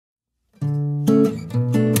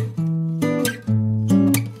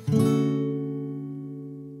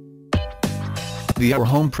The Our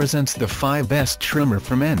Home presents the 5 best trimmer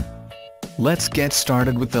for men. Let's get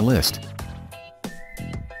started with the list.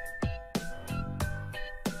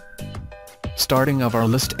 Starting of our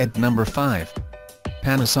list at number 5.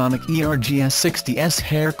 Panasonic ERGS60S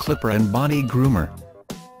Hair Clipper and Body Groomer.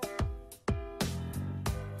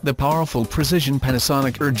 The powerful precision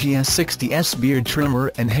Panasonic ERGS60S beard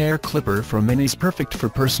trimmer and hair clipper for men is perfect for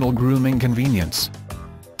personal grooming convenience.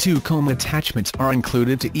 2 comb attachments are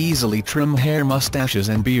included to easily trim hair, mustaches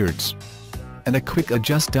and beards. And a quick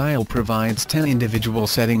adjust dial provides 10 individual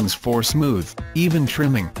settings for smooth, even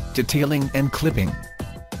trimming, detailing and clipping.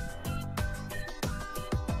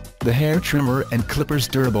 The hair trimmer and clipper's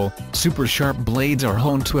durable, super sharp blades are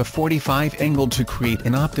honed to a 45 angle to create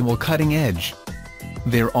an optimal cutting edge.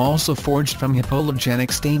 They're also forged from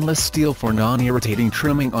hypoallergenic stainless steel for non-irritating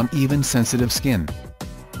trimming on even sensitive skin.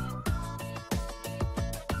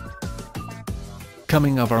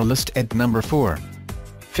 Coming of our list at number 4.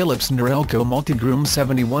 Philips Norelco Multigroom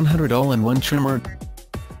 7100 All-in-One Trimmer.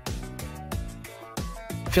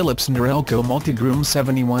 Philips Norelco Multigroom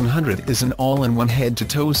 7100 is an all-in-one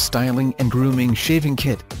head-to-toe styling and grooming shaving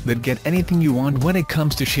kit that get anything you want when it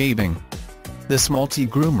comes to shaving. This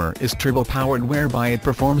multi-groomer is turbo-powered, whereby it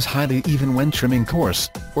performs highly even when trimming coarse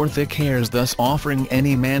or thick hairs, thus offering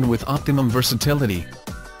any man with optimum versatility.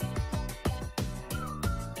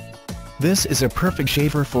 This is a perfect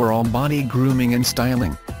shaver for all body grooming and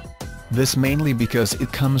styling. This mainly because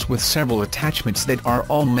it comes with several attachments that are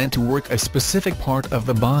all meant to work a specific part of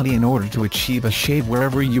the body in order to achieve a shave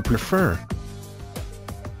wherever you prefer.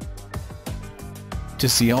 To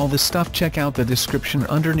see all this stuff, check out the description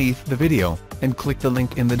underneath the video, and click the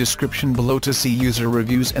link in the description below to see user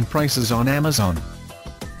reviews and prices on Amazon.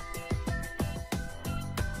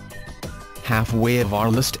 Halfway of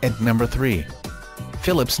our list at number 3.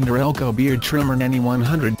 Philips Norelco Beard Trimmer Nanny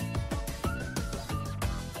 100.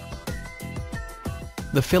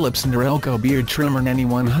 The Philips Norelco Beard Trimmer Nanny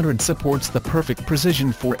 100 supports the perfect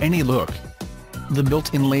precision for any look. The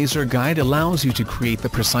built-in laser guide allows you to create the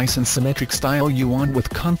precise and symmetric style you want with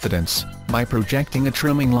confidence, by projecting a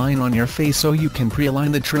trimming line on your face so you can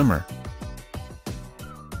pre-align the trimmer.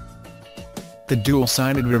 The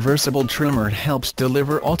dual-sided reversible trimmer helps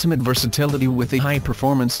deliver ultimate versatility with a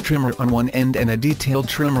high-performance trimmer on one end and a detailed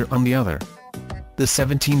trimmer on the other. The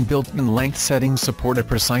 17 built-in length settings support a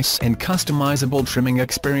precise and customizable trimming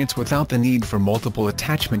experience without the need for multiple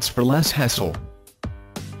attachments for less hassle.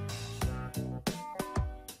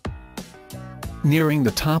 Nearing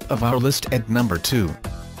the top of our list at number 2.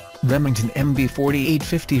 Remington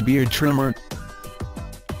MB4850 Beard Trimmer.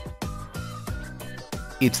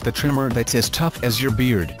 It's the trimmer that's as tough as your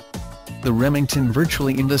beard. The Remington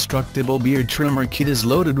Virtually Indestructible Beard Trimmer Kit is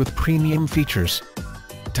loaded with premium features.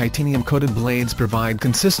 Titanium-coated blades provide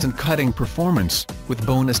consistent cutting performance, with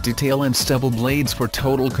bonus detail and stubble blades for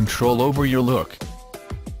total control over your look.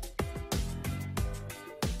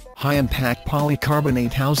 High-impact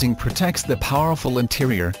polycarbonate housing protects the powerful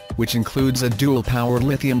interior, which includes a dual-powered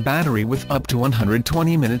lithium battery with up to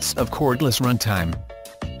 120 minutes of cordless runtime.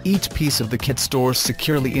 Each piece of the kit stores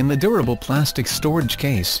securely in the durable plastic storage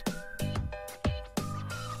case.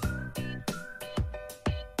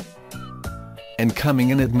 And coming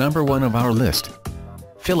in at number 1 of our list.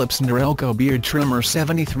 Philips Norelco Beard Trimmer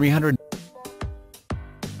 7300.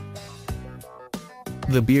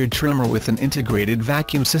 The beard trimmer with an integrated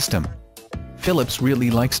vacuum system. Philips really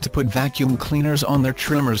likes to put vacuum cleaners on their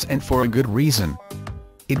trimmers, and for a good reason.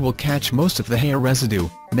 It will catch most of the hair residue,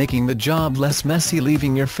 making the job less messy,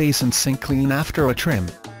 leaving your face and sink clean after a trim.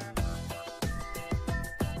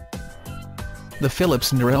 The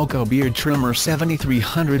Philips Norelco Beard Trimmer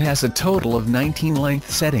 7300 has a total of 19 length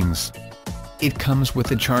settings. It comes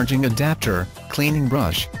with a charging adapter, cleaning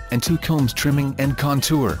brush, and 2 combs trimming and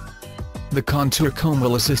contour. The contour comb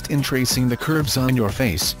will assist in tracing the curves on your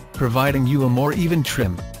face, providing you a more even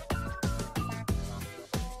trim.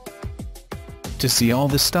 To see all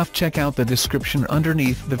this stuff, check out the description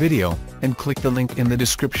underneath the video, and click the link in the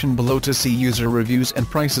description below to see user reviews and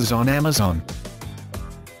prices on Amazon.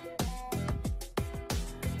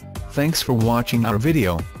 Thanks for watching our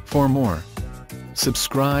video. For more,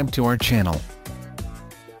 subscribe to our channel.